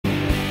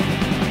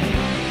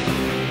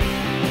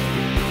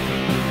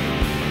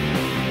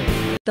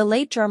The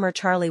late drummer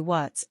Charlie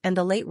Watts and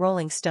the late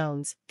Rolling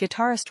Stones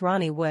guitarist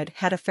Ronnie Wood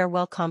had a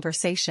farewell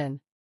conversation.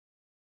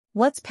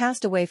 Watts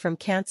passed away from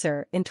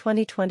cancer in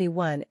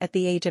 2021 at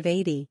the age of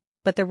 80,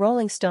 but the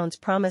Rolling Stones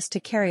promised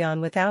to carry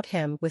on without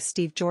him with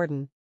Steve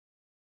Jordan.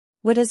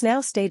 Wood has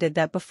now stated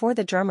that before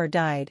the drummer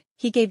died,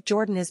 he gave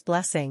Jordan his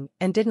blessing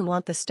and didn't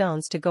want the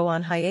Stones to go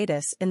on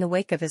hiatus in the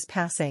wake of his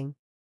passing.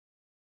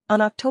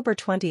 On October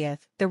 20th,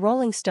 the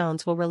Rolling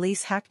Stones will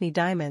release Hackney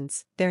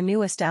Diamonds, their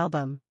newest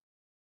album.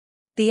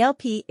 The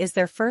LP is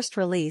their first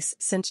release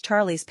since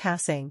Charlie's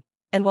passing,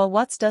 and while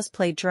Watts does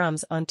play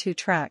drums on 2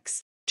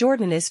 tracks,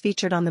 Jordan is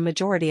featured on the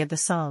majority of the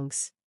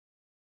songs.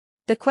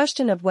 The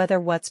question of whether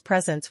Watts'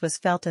 presence was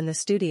felt in the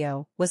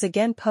studio was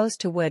again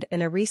posed to Wood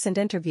in a recent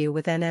interview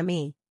with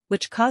NME,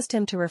 which caused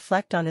him to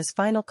reflect on his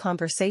final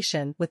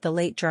conversation with the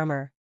late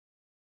drummer.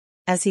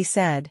 As he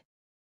said,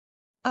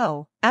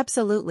 "Oh,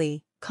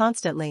 absolutely,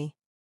 constantly.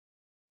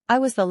 I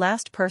was the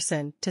last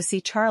person to see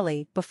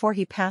Charlie before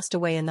he passed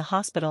away in the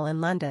hospital in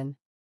London.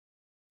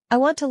 I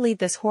want to leave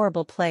this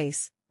horrible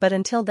place, but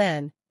until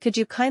then, could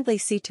you kindly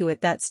see to it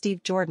that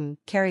Steve Jordan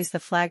carries the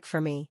flag for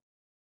me?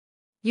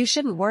 You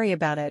shouldn't worry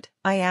about it,"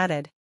 I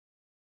added.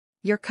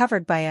 "You're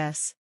covered by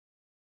us,"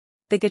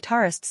 the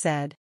guitarist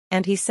said,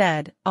 and he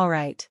said, "All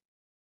right.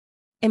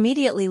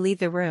 Immediately leave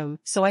the room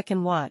so I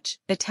can watch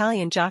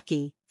Italian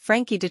jockey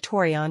Frankie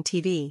Dettori on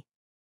TV."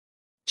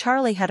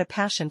 Charlie had a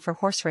passion for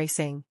horse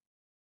racing.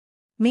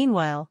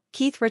 Meanwhile,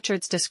 Keith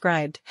Richards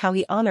described how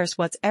he honors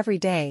Watts every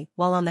day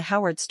while on the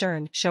Howard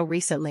Stern show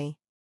recently.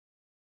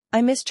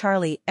 "I miss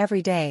Charlie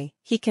every day,"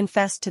 he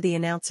confessed to the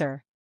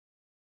announcer.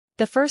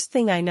 "The first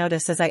thing I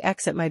notice as I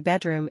exit my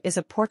bedroom is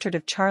a portrait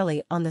of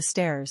Charlie on the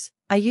stairs.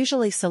 I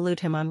usually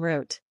salute him en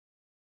route.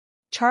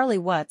 Charlie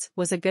Watts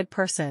was a good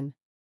person."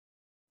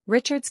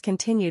 Richards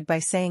continued by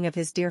saying of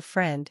his dear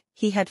friend,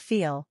 he had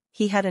feel,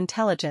 he had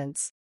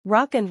intelligence.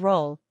 Rock and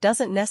roll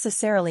doesn't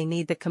necessarily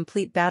need the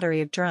complete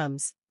battery of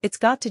drums, it's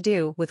got to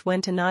do with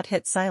when to not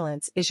hit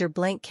silence is your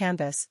blank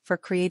canvas for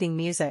creating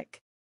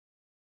music.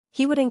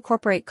 He would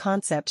incorporate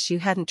concepts you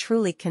hadn't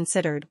truly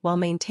considered while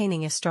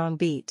maintaining a strong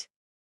beat.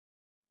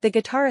 The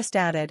guitarist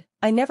added,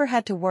 "I never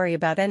had to worry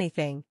about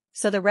anything,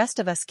 so the rest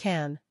of us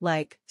can,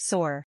 like,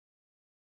 soar."